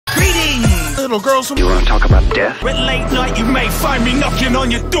little girls who... You wanna talk about death? At late night you may find me knocking on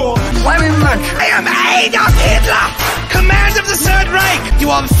your door. Why we much? I am Adolf Hitler, command of the Third Reich. You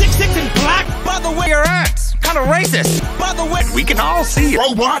are 6'6" and black. By the way, your ass kinda racist. By the way, We can all see it.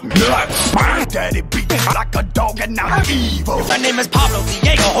 robot nuts. My daddy beat me like a dog and now I'm evil. my name is Pablo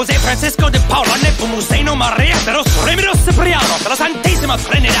Diego Jose Francisco de Paula Nepomuceno Maria de los Remedios Cipriano de la Santísima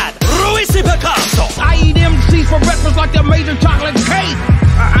Trinidad Ruiz y Picasso. I eat MC for breakfast like a major chocolate cake.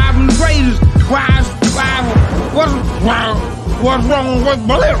 I'm the greatest. What's wrong with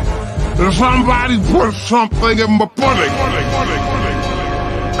belief? If somebody put something in my pudding,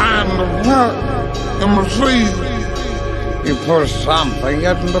 and what in my sleeve, you put something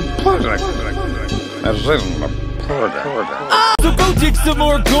in the pudding. That's in the pudding. So go dig some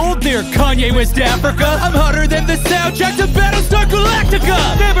more gold there, Kanye West Africa. I'm hotter than the soundtrack to Battlestar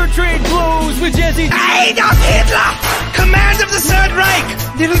Galactica. Never trade blows with Jesse. Adolf Hitler, command of the Third Reich.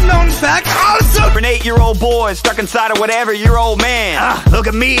 Little known fact, also For an 8-year-old boy stuck inside of whatever-year-old man. Look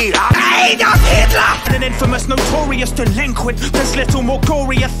at me. Adolf Hitler, an infamous, notorious delinquent. There's little more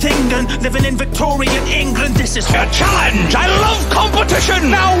gory a thing than living in Victorian England. This is a challenge. I love competition.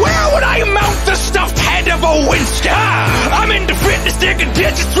 Now where would I mount the stuffed head of a Winston? I'm into fitness, digging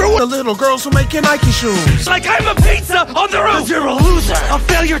ditches through The little girls who make Nike shoes. like I'm a pizza on the roof. You're a loser, a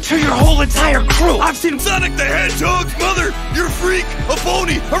failure to your whole entire crew. I've seen Sonic the Hedgehog's mother, you're a freak, a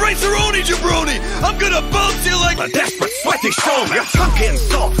phony, a raceroni jabroni. I'm gonna bounce you like A desperate, sweaty showman. You're chunky and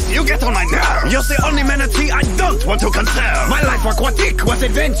soft. You get on my nerves. You're the only manatee I don't want to conserve. My life aquatic was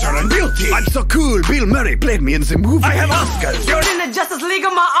adventure and beauty. I'm so cool. Bill Murray played me in the movie. I have Oscars. You're in the Justice League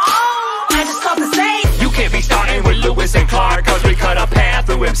of my own. I just called the same. You can't be starting with Lewis and Clark, cause we cut a path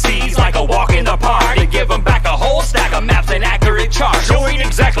through MCs like a walk in the park. And give them back a whole stack of maps and accurate charts, showing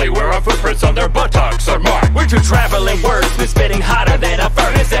exactly where our footprints on their buttocks are marked. We're two traveling words, we're spitting hotter than a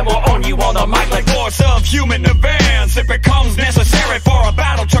furnace, and we'll own you on the mic like force of human advance. It becomes necessary for a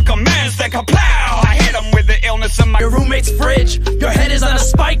battle to commence, then kapow! I hit them with the illness of my your roommate's fridge. Your head is on a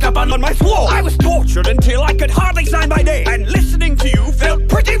spike up on my wall. I was tortured until I could hardly sign my name, and listening to you felt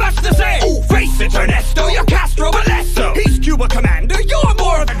pretty much the same. Oh, face it, Ernesto, you're Castro Molesto. He's Cuba Commander, you're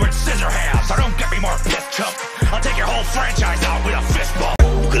more than with scissor hands. So don't get me more pissed, chump. I'll take your whole franchise out with a fistball.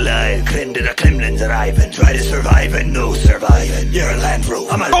 Goliath claimed to the Kremlin's arriving. Try to survive and no surviving. You're a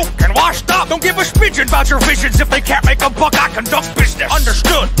landrover. I'm a broke and washed up. Don't give a smidgen about your visions. If they can't make a buck, I conduct business.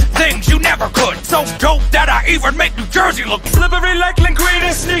 Understood things you never could. So dope that I even make New Jersey look slippery like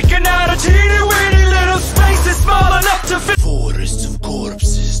linguine, sneaking out a teeny weeny little space is small enough to fit. Forests of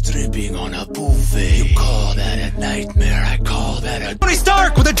corpses dripping on a buffet. You call that a nightmare, I call that a Tony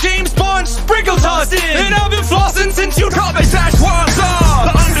Stark with a James Bond sprinkle tossed in. And I've been flossing since you caught me Szechuan sauce.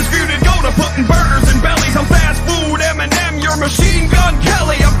 the undisputed goat of putting burgers in bellies. I'm fast food Eminem, your machine gun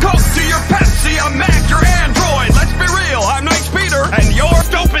Kelly. I'm Coke to your Pepsi, I'm Mac, your Android. Let's be real, I'm Nice Peter, and your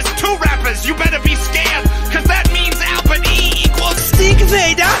Dope is two rappers, you better be scared, cause that means Albert E equals Stink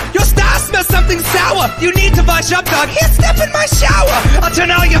Vader. Your star smells something sour. You need to wash up, dog. Here, step in my shower. I'll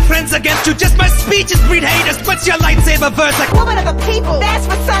turn all your friends against you. Just my speeches breed haters. What's your lightsaber verse like? Woman of the people, that's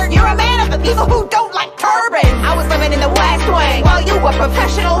for certain. You're a man of the people who don't like turbans. I was living in the West Wing while you were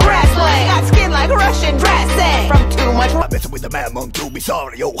professional wrestling. Got skin like Russian dressing from too much. I'm messing with the man monk to be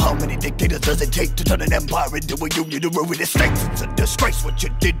sorry. Oh, how many dictators does it take to turn an empire into a union to ruin its states? It's a disgrace what you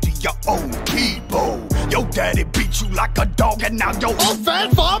did to your own people. Your daddy beat you like a dog and now you're Old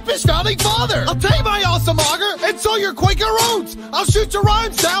fat foppish founding father. I'll tame my awesome auger and sow your Quaker roots. I'll shoot your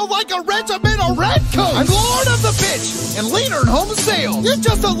rhymes down like a regimental redcoat. I'm lord of the bitch and leader in home sale. You're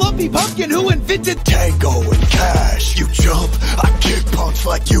just a lumpy pumpkin who invented tango and cash. You jump, I kick punks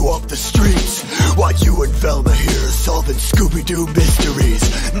like you off the streets. While you and Velma here solving Scooby-Doo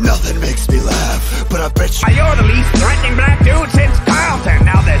mysteries. Nothing makes me laugh, but I bet you You're the least threatening black dude since Carlton.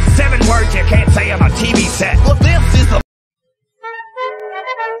 Now there's 7 words you can't say on a TV set. Well, this is the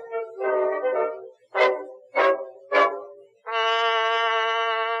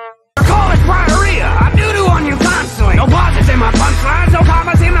I'm doo-doo on you constantly. No pauses in my punchlines, no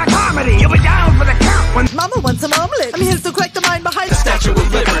commas in my comedy. You'll be down for the count when Mama wants some omelet. I'm here to correct the mind behind Statue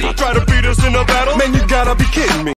of Liberty. try to beat us in a battle. Man, you gotta be kidding me.